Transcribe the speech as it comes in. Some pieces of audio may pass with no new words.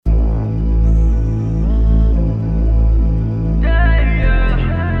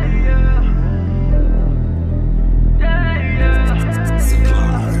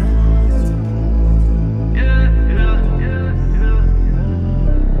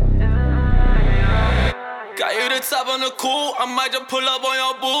the top on the cool, I might just pull up on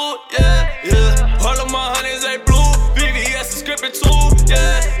your boot, yeah. All of my honeys, they blue, VVS is scripting too,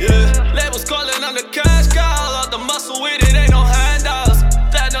 yeah. Labels calling, I'm the cash cow, all the muscle with it, ain't no handouts.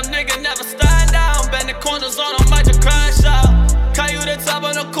 That them nigga never stand down, bend the corners on, I might just crash out. Call you the top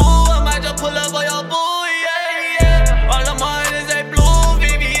on the cool, I might just pull up on your boot, yeah. All of my honeys, they blue,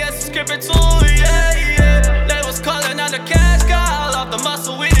 VVS is scripting too, yeah. Labels calling, I'm the cash cow, off the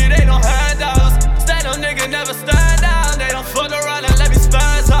muscle with it, ain't no handouts. Them niggas never stand down, they don't fuck around and let me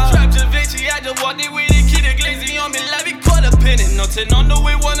spaz out. Trap Da Vinci, I just walked in with it, kid a glazing on me, let me call a penny. No 10 on the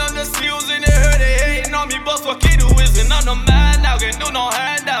way, one on the seals in the hurt, they hating on me, but fuck it, who is it? I'm the man now, can't do no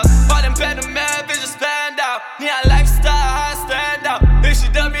handouts. All them better man, bitches stand out. Me a lifestyle, I stand out. If she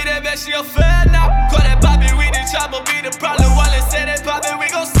done me, that bet she a fan now. Call that Bobby, we the chopper, be the problem. While they say they poppin', we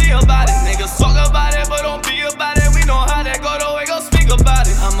gon' see about it. Niggas talk about it, but don't be about it. We know how that go, though, we gon' speak about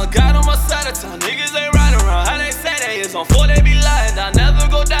it. I'm a god on my side of town, niggas ain't riding around. How they say they is on 4, they be lying. I never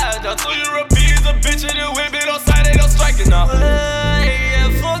go down. I told you repeat, a bitch in the whip, it on side, they gon' strike it now.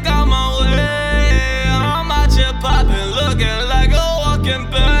 Yeah, fuck out my way. I'm out here poppin', looking like a walking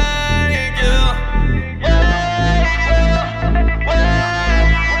bank, yeah.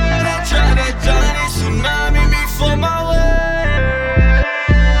 Try to Johnny Tsunami me for my way.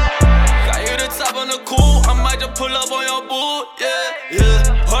 Got you the top on the cool, I might just pull up on your boot,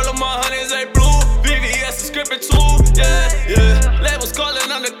 yeah. All of my honeys, they blue, VVS is scripting too, yeah. Labels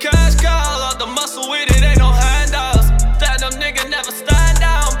calling, I'm the cash cow, all the muscle with it, ain't no handouts. That them niggas never stand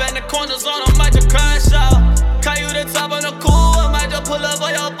down, bend the corners on, I might just crash out. Call you the top on the cool, I might just pull up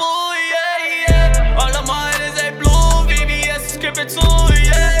on your boot, yeah. All of my honeys, they blue, VVS is scripting too,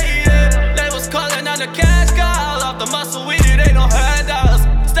 yeah. Labels calling, I'm the cash cow, off the muscle with it, ain't no handouts.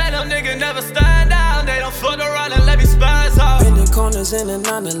 That them niggas never stand down, they don't fuck around and let me spaz out. Bendin corners in a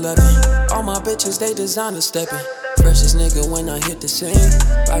 911. All my bitches, they designer stepping. Freshest nigga when I hit the scene.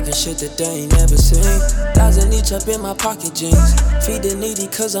 Rockin' shit that they ain't never seen. 1,000 each up in my pocket jeans. Feed the needy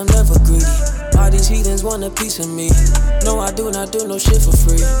cause I'm never greedy. All these heathens want a piece of me. No, I do not do no shit for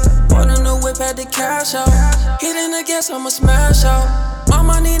free. More than the whip, had the cash out. Hitting the gas, I'ma smash out. My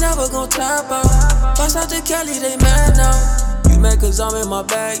money never gon' tap out. Pass out to Kelly, they mad now. You mad cause I'm in my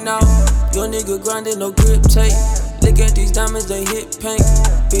bag now. Your nigga grinding, no grip tape. Look at these diamonds, they hit paint.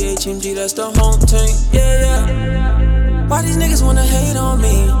 BHMG, that's the home tank. Yeah. Why these niggas wanna hate on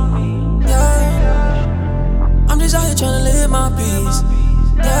me? Yeah. I'm just out here tryna live my peace.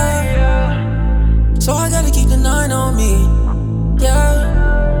 Yeah. So I gotta keep the 9 on me.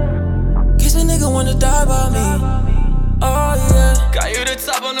 Yeah. Case a nigga wanna die by me. Oh yeah. Got you the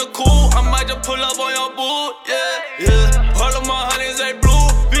top on the cool, I might just pull up on your boot, yeah. All of my honeys, they blue,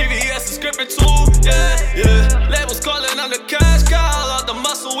 VVS is scripting too, yeah. Labels calling, I'm the cash cow, all the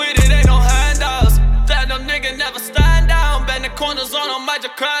muscle with it, ain't no handouts. That them niggas never stand down, bend the corners on, I might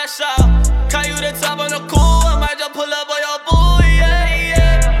just crash out. Call you the top on the cool, I might just pull up on your boot,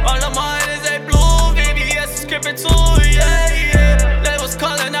 yeah. All of my honeys, they blue, VVS is scripting too, yeah. Labels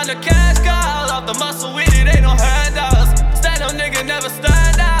calling, I'm the cash cow, off the muscle with it, ain't no handouts. That them niggas never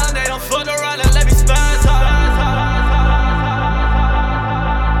stand down, they don't fuck